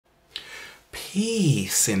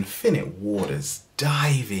Peace, infinite waters,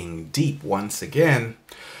 diving deep once again.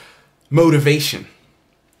 Motivation.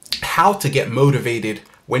 How to get motivated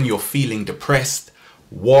when you're feeling depressed,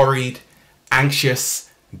 worried, anxious,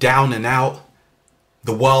 down and out.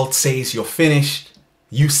 The world says you're finished.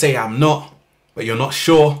 You say I'm not, but you're not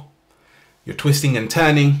sure. You're twisting and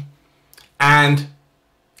turning. And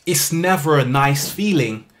it's never a nice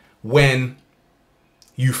feeling when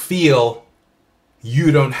you feel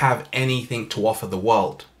you don't have anything to offer the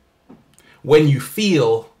world. When you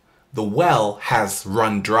feel the well has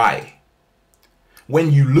run dry.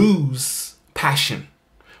 When you lose passion.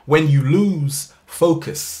 When you lose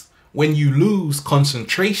focus. When you lose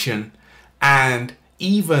concentration and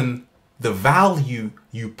even the value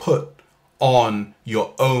you put on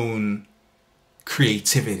your own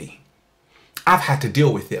creativity. I've had to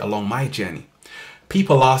deal with it along my journey.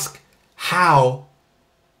 People ask, how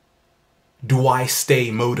do I stay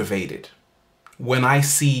motivated when I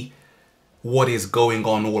see what is going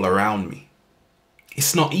on all around me?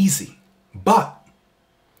 It's not easy, but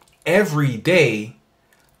every day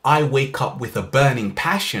I wake up with a burning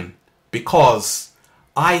passion because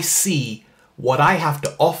I see what I have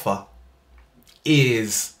to offer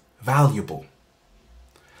is valuable.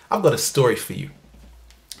 I've got a story for you.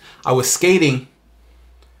 I was skating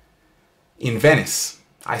in Venice.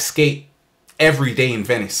 I skate every day in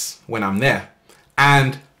Venice when I'm there.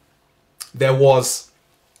 And there was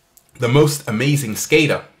the most amazing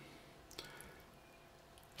skater.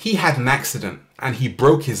 He had an accident and he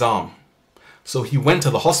broke his arm. So he went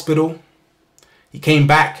to the hospital. He came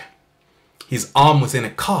back. His arm was in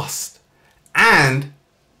a cast. And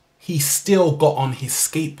he still got on his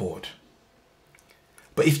skateboard.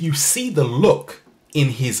 But if you see the look in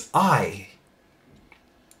his eye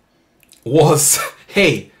was,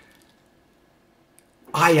 hey,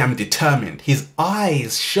 I am determined. His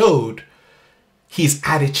eyes showed his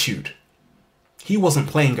attitude. He wasn't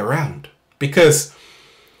playing around because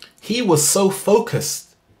he was so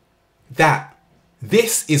focused that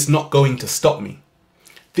this is not going to stop me.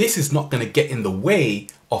 This is not going to get in the way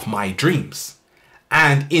of my dreams.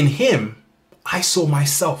 And in him, I saw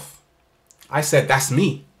myself. I said, that's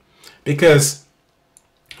me. Because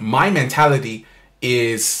my mentality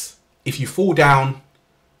is if you fall down,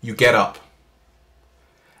 you get up.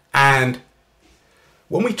 And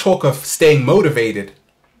when we talk of staying motivated,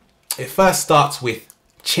 it first starts with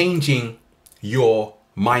changing your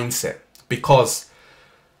mindset because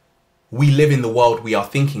we live in the world we are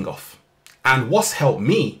thinking of. And what's helped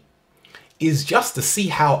me is just to see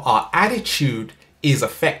how our attitude is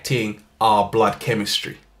affecting our blood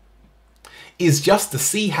chemistry. Is just to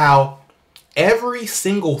see how every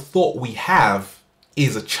single thought we have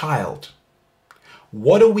is a child.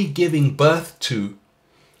 What are we giving birth to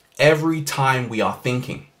every time we are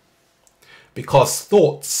thinking? Because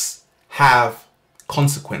thoughts have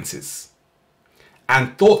consequences.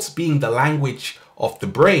 And thoughts being the language of the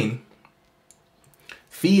brain,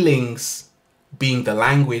 feelings being the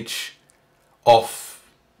language of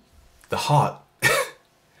the heart.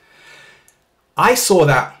 I saw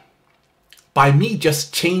that by me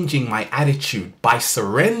just changing my attitude, by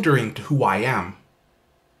surrendering to who I am,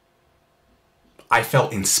 I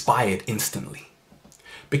felt inspired instantly.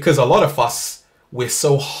 Because a lot of us, we're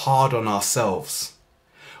so hard on ourselves.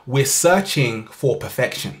 We're searching for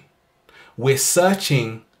perfection. We're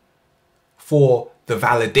searching for the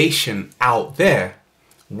validation out there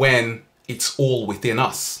when it's all within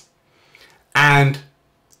us. And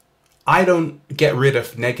I don't get rid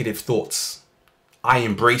of negative thoughts. I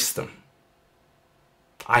embrace them.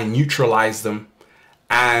 I neutralize them.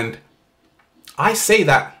 And I say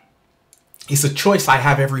that it's a choice I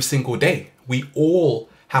have every single day. We all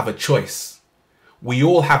have a choice. We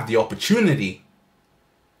all have the opportunity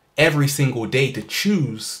every single day to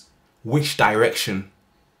choose which direction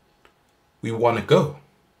we want to go.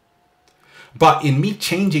 But in me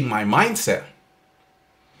changing my mindset,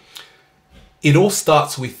 it all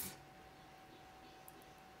starts with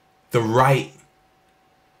the right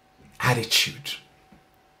attitude,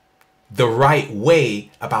 the right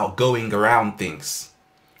way about going around things.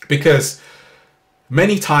 Because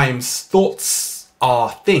many times thoughts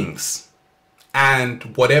are things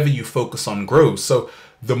and whatever you focus on grows. So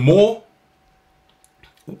the more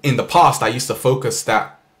in the past I used to focus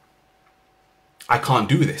that I can't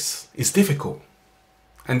do this, it's difficult.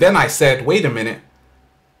 And then I said, wait a minute,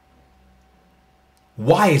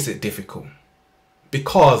 why is it difficult?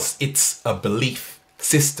 Because it's a belief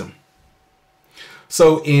system.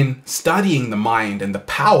 So in studying the mind and the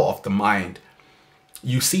power of the mind,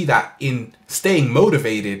 you see that in staying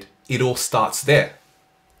motivated, it all starts there.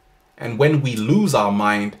 And when we lose our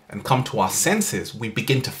mind and come to our senses, we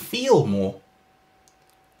begin to feel more.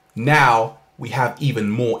 Now we have even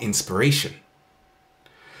more inspiration.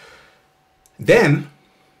 Then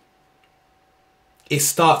it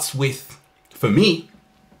starts with, for me,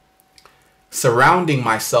 surrounding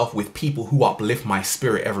myself with people who uplift my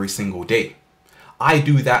spirit every single day. I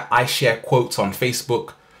do that. I share quotes on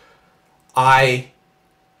Facebook. I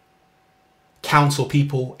counsel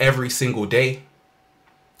people every single day.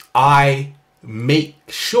 I make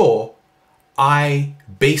sure I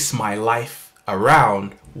base my life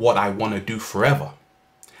around what I want to do forever.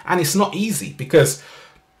 And it's not easy because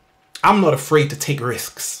I'm not afraid to take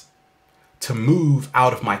risks, to move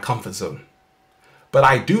out of my comfort zone. But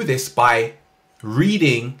I do this by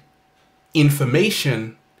reading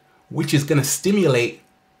information which is going to stimulate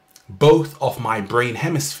both of my brain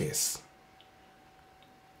hemispheres.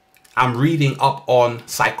 I'm reading up on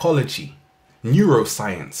psychology,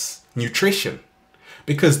 neuroscience, nutrition,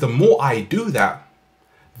 because the more I do that,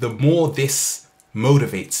 the more this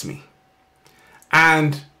motivates me.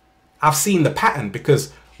 And I've seen the pattern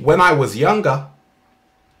because when I was younger,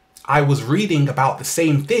 I was reading about the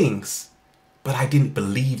same things, but I didn't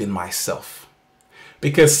believe in myself.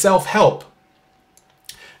 Because self-help,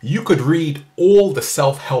 you could read all the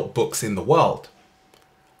self-help books in the world.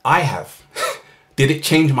 I have. Did it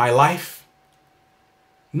change my life?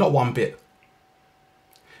 Not one bit.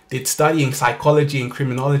 Did studying psychology and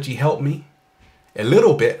criminology help me? A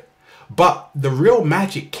little bit. But the real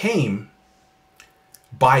magic came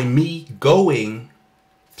by me going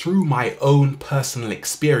through my own personal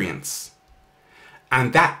experience.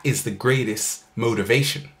 And that is the greatest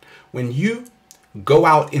motivation. When you go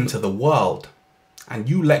out into the world and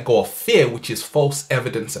you let go of fear, which is false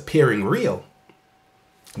evidence appearing real,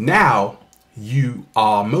 now you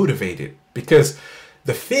are motivated because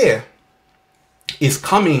the fear is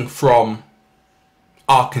coming from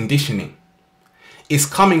our conditioning, is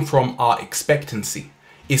coming from our expectancy,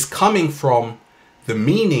 is coming from the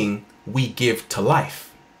meaning we give to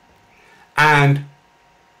life. And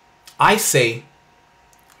I say,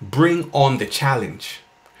 bring on the challenge,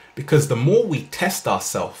 because the more we test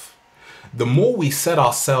ourselves, the more we set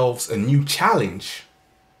ourselves a new challenge,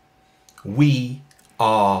 we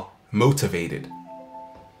are motivated.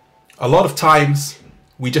 A lot of times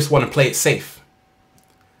we just want to play it safe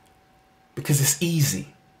because it's easy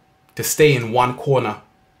to stay in one corner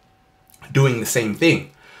doing the same thing.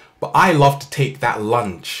 But I love to take that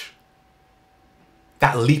lunge,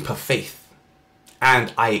 that leap of faith,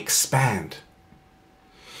 and I expand.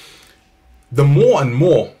 The more and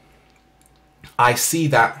more I see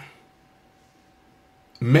that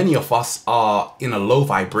many of us are in a low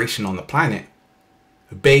vibration on the planet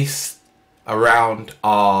based around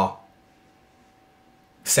our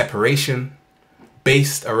separation,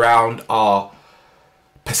 based around our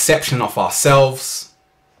perception of ourselves.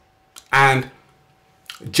 And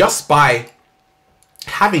just by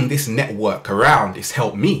having this network around, it's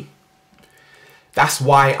helped me. That's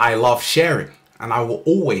why I love sharing, and I will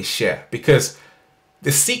always share, because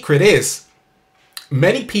the secret is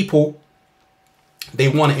many people, they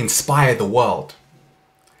want to inspire the world,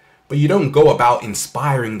 but you don't go about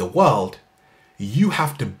inspiring the world. You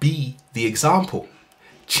have to be the example.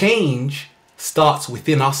 Change starts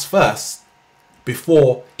within us first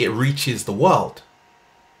before it reaches the world.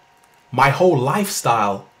 My whole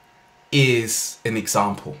lifestyle is an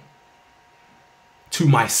example to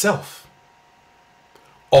myself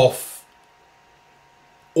of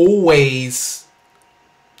always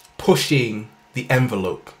pushing the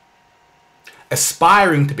envelope,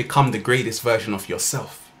 aspiring to become the greatest version of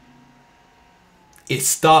yourself. It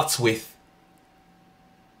starts with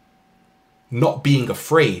not being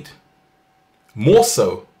afraid, more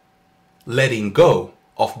so letting go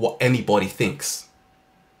of what anybody thinks.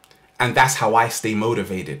 And that's how I stay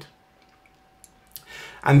motivated.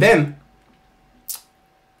 And then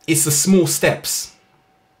it's the small steps,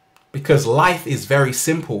 because life is very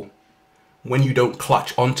simple when you don't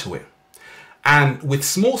clutch onto it. And with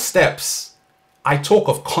small steps, I talk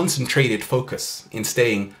of concentrated focus in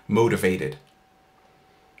staying motivated.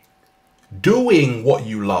 Doing what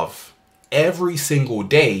you love every single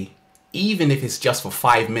day, even if it's just for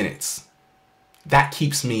 5 minutes, that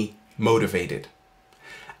keeps me motivated.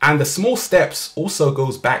 And the small steps also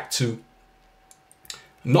goes back to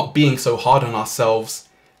not being so hard on ourselves,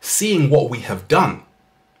 seeing what we have done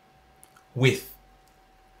with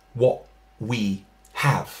what we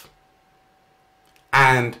have,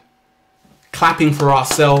 and clapping for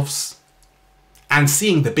ourselves and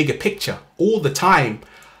seeing the bigger picture. All the time,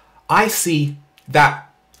 I see that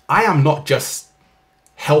I am not just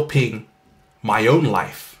helping my own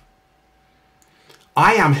life,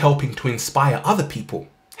 I am helping to inspire other people.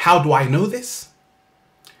 How do I know this?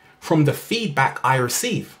 From the feedback I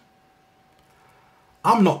receive.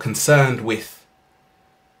 I'm not concerned with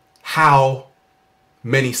how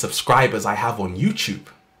many subscribers I have on YouTube,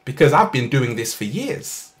 because I've been doing this for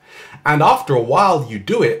years. And after a while you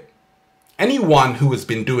do it, anyone who has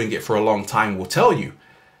been doing it for a long time will tell you,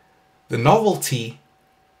 the novelty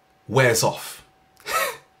wears off.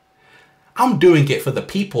 I'm doing it for the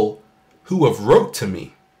people who have wrote to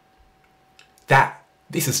me that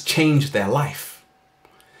this has changed their life.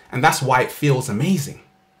 And that's why it feels amazing.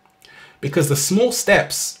 Because the small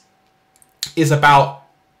steps is about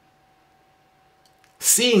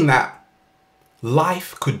seeing that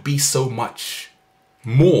life could be so much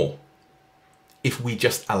more if we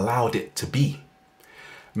just allowed it to be.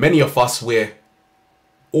 Many of us, we're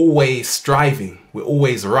always striving, we're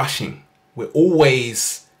always rushing, we're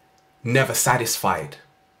always never satisfied.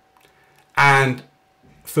 And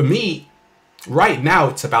for me, right now,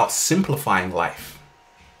 it's about simplifying life.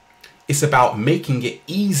 It's about making it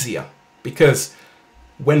easier, because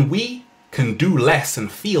when we can do less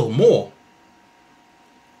and feel more,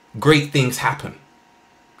 great things happen.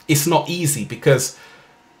 It's not easy because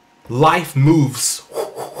life moves,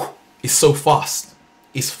 it's so fast.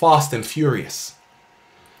 It's fast and furious.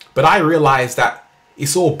 But I realize that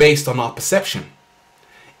it's all based on our perception.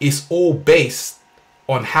 It's all based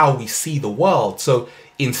on how we see the world. So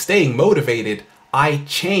in staying motivated, I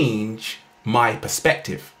change my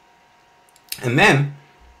perspective. And then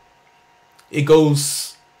it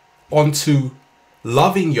goes on to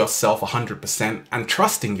loving yourself 100% and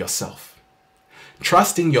trusting yourself.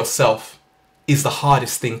 Trusting yourself is the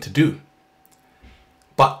hardest thing to do.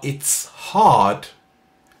 But it's hard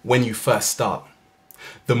when you first start.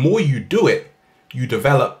 The more you do it, you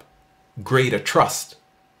develop greater trust.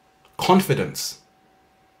 Confidence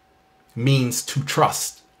means to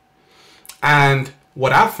trust. And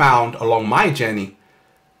what I've found along my journey,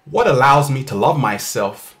 what allows me to love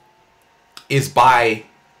myself is by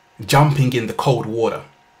jumping in the cold water.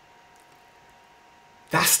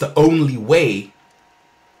 That's the only way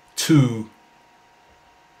to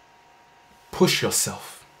push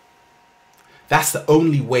yourself. That's the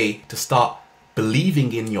only way to start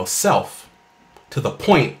believing in yourself to the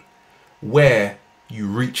point where you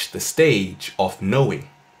reach the stage of knowing.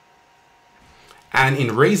 And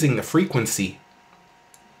in raising the frequency,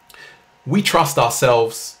 we trust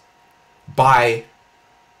ourselves by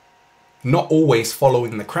not always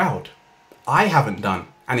following the crowd. I haven't done,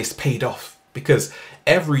 and it's paid off, because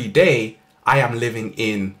every day I am living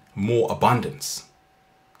in more abundance.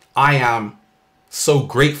 I am so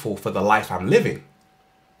grateful for the life I'm living,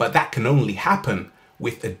 but that can only happen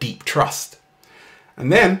with a deep trust.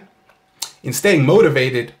 And then in staying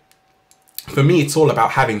motivated, for me, it's all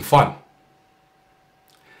about having fun.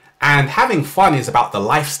 And having fun is about the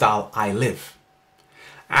lifestyle I live.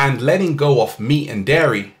 And letting go of meat and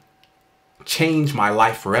dairy changed my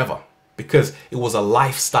life forever, because it was a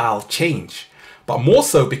lifestyle change. But more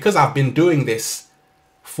so because I've been doing this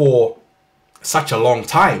for such a long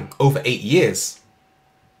time, over 8 years.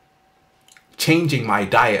 Changing my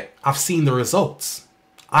diet, I've seen the results.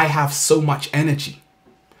 I have so much energy.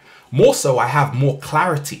 More so, I have more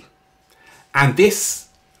clarity. And this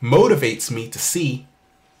motivates me to see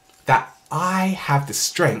that I have the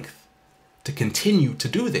strength to continue to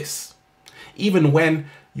do this. Even when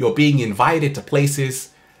you're being invited to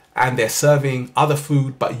places and they're serving other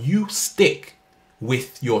food, but you stick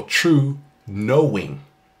with your true knowing.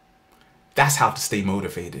 That's how to stay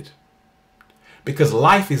motivated. Because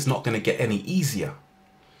life is not going to get any easier.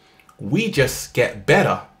 We just get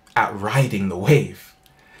better at riding the wave.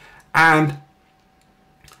 And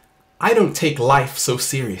I don't take life so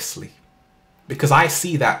seriously, because I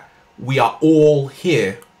see that we are all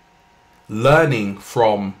here learning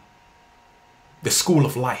from the school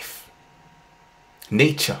of life.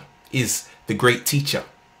 Nature is the great teacher.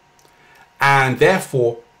 And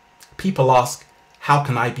therefore, people ask, how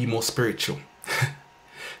can I be more spiritual?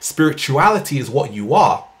 Spirituality is what you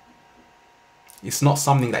are. It's not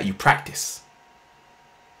something that you practice.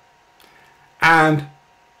 And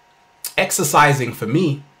exercising for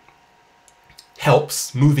me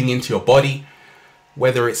helps, moving into your body,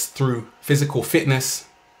 whether it's through physical fitness.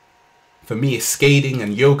 For me, it's skating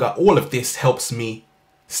and yoga. All of this helps me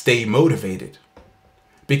stay motivated,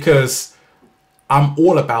 because I'm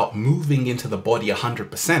all about moving into the body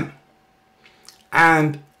 100%.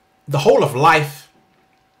 And the whole of life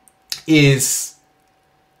is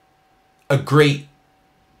a great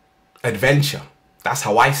adventure. That's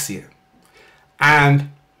how I see it.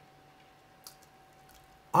 And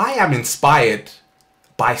I am inspired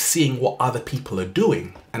by seeing what other people are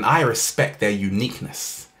doing, and I respect their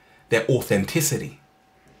uniqueness, their authenticity.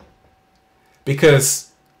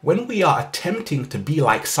 Because when we are attempting to be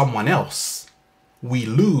like someone else, we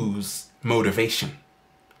lose motivation.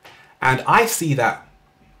 And I see that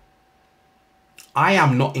I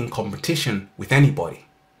am not in competition with anybody.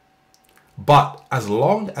 But as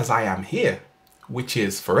long as I am here, which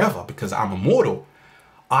is forever because I'm immortal,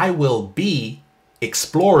 I will be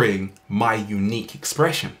exploring my unique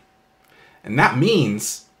expression. And that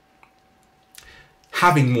means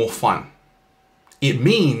having more fun. It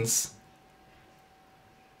means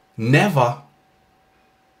never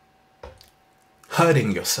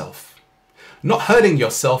hurting yourself. Not hurting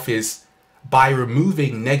yourself is by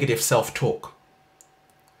removing negative self-talk,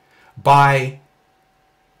 by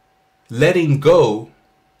letting go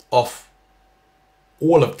of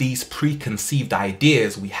all of these preconceived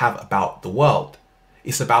ideas we have about the world.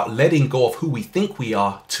 It's about letting go of who we think we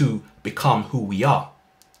are to become who we are.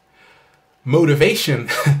 Motivation,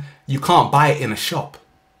 you can't buy it in a shop.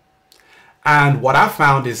 And what I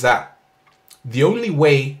found is that the only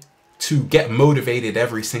way to get motivated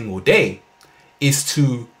every single day is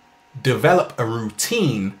to develop a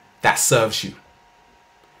routine that serves you.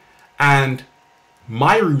 And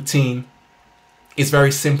my routine is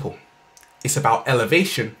very simple. It's about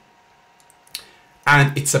elevation,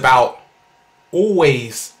 and it's about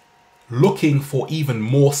always looking for even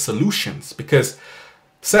more solutions, because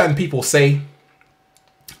certain people say,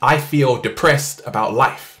 I feel depressed about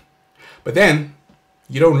life. But then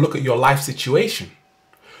you don't look at your life situation.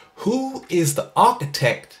 Who is the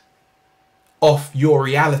architect of your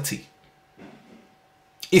reality?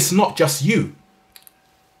 It's not just you.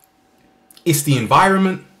 It's the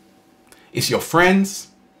environment. It's your friends.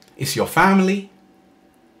 It's your family.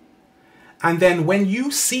 And then when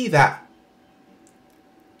you see that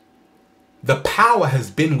the power has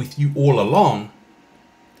been with you all along,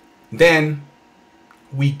 then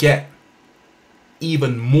we get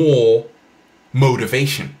even more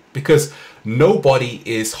motivation, because nobody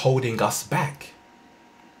is holding us back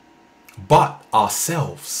but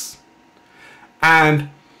ourselves. And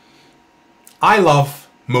I love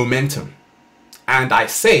momentum. And I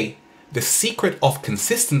say the secret of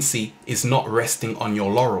consistency is not resting on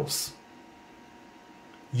your laurels.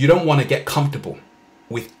 You don't want to get comfortable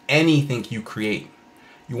with anything you create.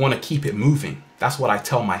 You want to keep it moving. That's what I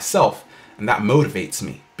tell myself, and that motivates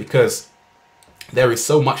me, because there is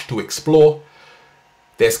so much to explore.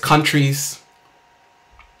 There's countries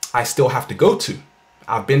I still have to go to.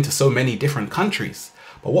 I've been to so many different countries.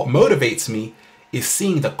 But what motivates me is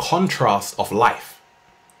seeing the contrast of life.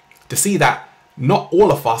 To see that not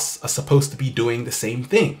all of us are supposed to be doing the same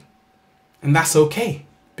thing. And that's okay,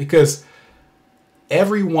 because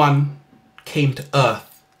everyone came to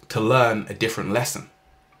earth to learn a different lesson.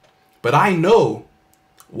 But I know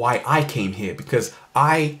why I came here, because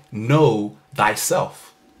I know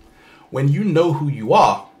thyself. When you know who you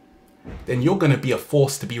are, then you're going to be a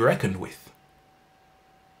force to be reckoned with.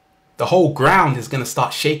 The whole ground is going to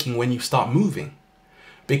start shaking when you start moving,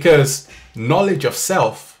 because knowledge of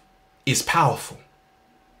self is powerful.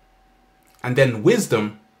 And then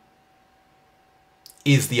wisdom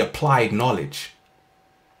is the applied knowledge.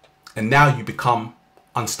 And now you become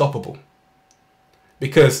unstoppable,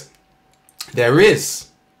 because there is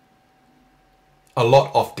a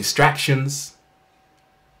lot of distractions,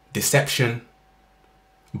 deception,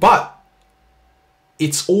 but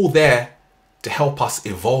it's all there to help us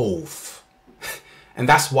evolve. And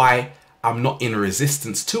that's why I'm not in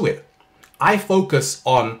resistance to it. I focus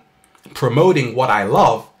on promoting what I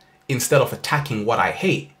love instead of attacking what I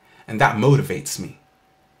hate, and that motivates me.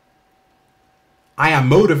 I am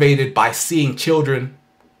motivated by seeing children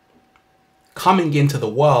coming into the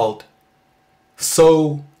world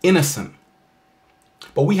so innocent.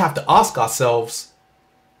 But we have to ask ourselves,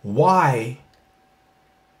 why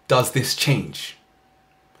does this change?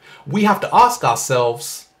 We have to ask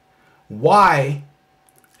ourselves, why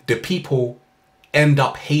do people end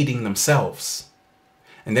up hating themselves?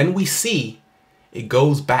 And then we see it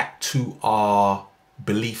goes back to our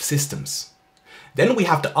belief systems. Then we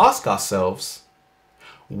have to ask ourselves,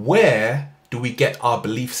 where do we get our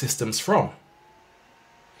belief systems from?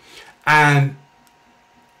 And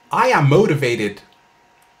I am motivated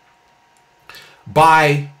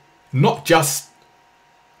by not just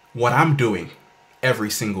what I'm doing every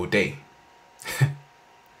single day,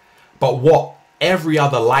 but what every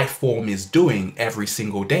other life form is doing every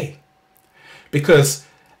single day. Because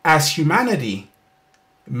as humanity,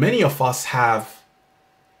 many of us have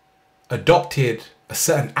adopted a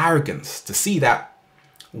certain arrogance to see that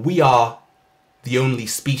we are the only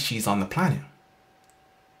species on the planet.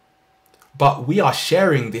 but we are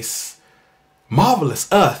sharing this marvelous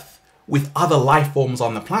earth with other life forms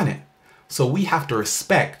on the planet. So we have to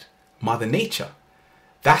respect Mother Nature.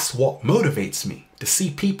 That's what motivates me, to see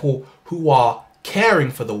people who are caring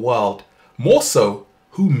for the world, more so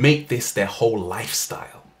who make this their whole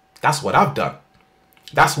lifestyle. That's what I've done.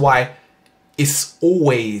 That's why it's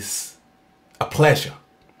always a pleasure.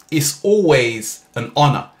 It's always an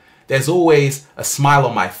honor. There's always a smile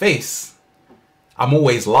on my face. I'm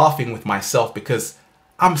always laughing with myself because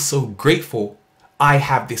I'm so grateful I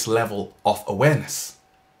have this level of awareness.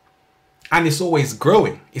 And it's always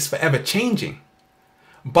growing. It's forever changing.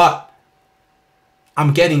 But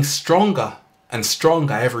I'm getting stronger and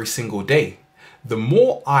stronger every single day. The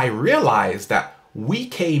more I realize that we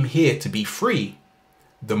came here to be free,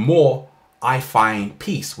 the more I find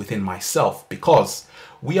peace within myself, because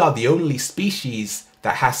we are the only species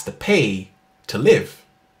that has to pay to live.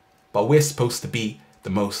 But we're supposed to be the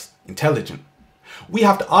most intelligent. We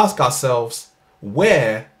have to ask ourselves,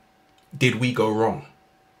 where did we go wrong?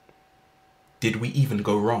 Did we even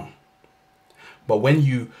go wrong? But when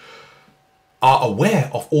you are aware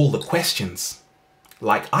of all the questions,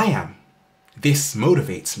 like I am, this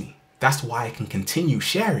motivates me. That's why I can continue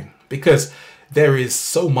sharing, because there is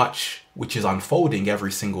so much which is unfolding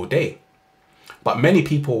every single day. But many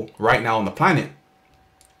people right now on the planet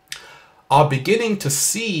are beginning to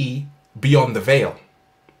see beyond the veil.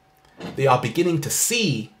 They are beginning to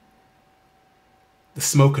see the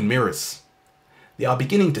smoke and mirrors. They are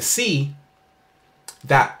beginning to see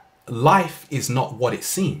that life is not what it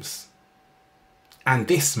seems. And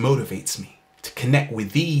this motivates me to connect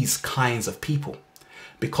with these kinds of people,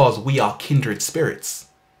 because we are kindred spirits.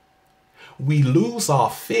 We lose our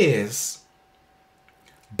fears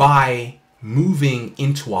by moving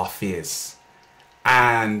into our fears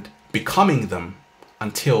and becoming them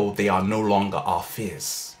until they are no longer our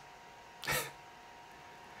fears.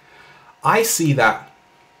 I see that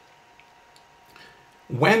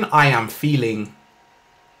when I am feeling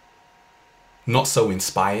not so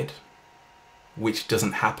inspired, which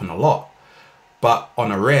doesn't happen a lot, but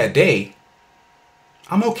on a rare day,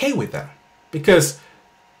 I'm okay with that, because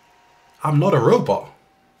I'm not a robot.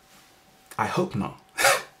 I hope not.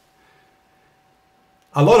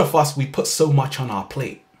 A lot of us, we put so much on our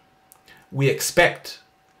plate. We expect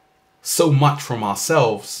so much from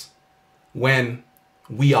ourselves when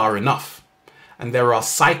we are enough. And there are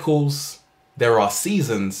cycles, there are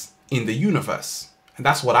seasons in the universe. And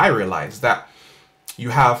that's what I realized, that you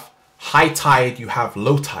have high tide, you have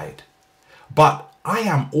low tide. But I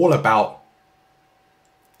am all about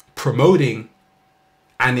promoting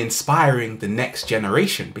and inspiring the next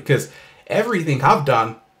generation, because everything I've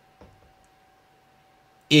done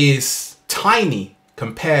is tiny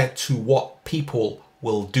compared to what people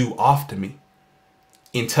will do after me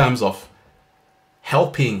in terms of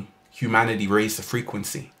helping humanity raise the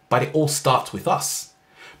frequency. But it all starts with us,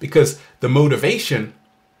 because the motivation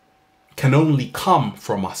can only come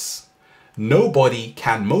from us. Nobody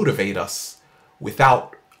can motivate us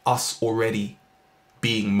without us already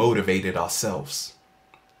being motivated ourselves.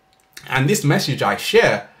 And this message I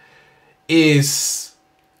share is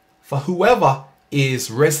for whoever is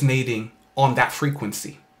resonating on that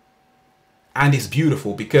frequency. And it's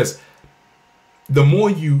beautiful, because the more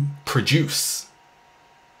you produce,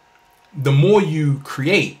 the more you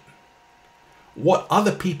create, what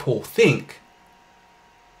other people think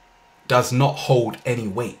does not hold any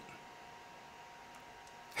weight.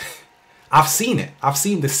 I've seen it. I've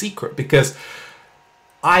seen the secret, because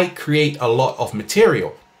I create a lot of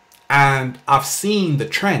material and I've seen the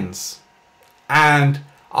trends, and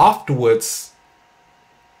afterwards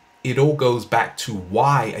it all goes back to,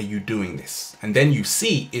 why are you doing this? And then you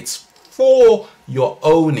see it's for your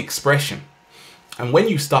own expression. And when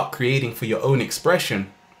you start creating for your own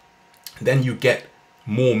expression, then you get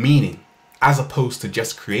more meaning, as opposed to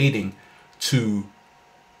just creating to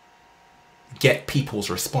get people's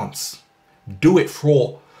response. Do it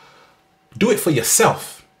for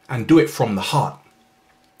yourself, and do it from the heart.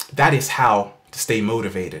 That is how to stay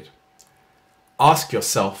motivated. Ask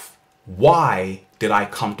yourself, why did I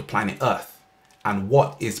come to planet Earth? And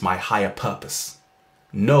what is my higher purpose?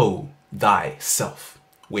 Know thyself.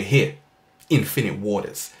 We're here, infinite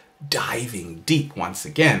waters, diving deep once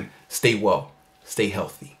again. Stay well, stay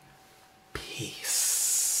healthy. Peace.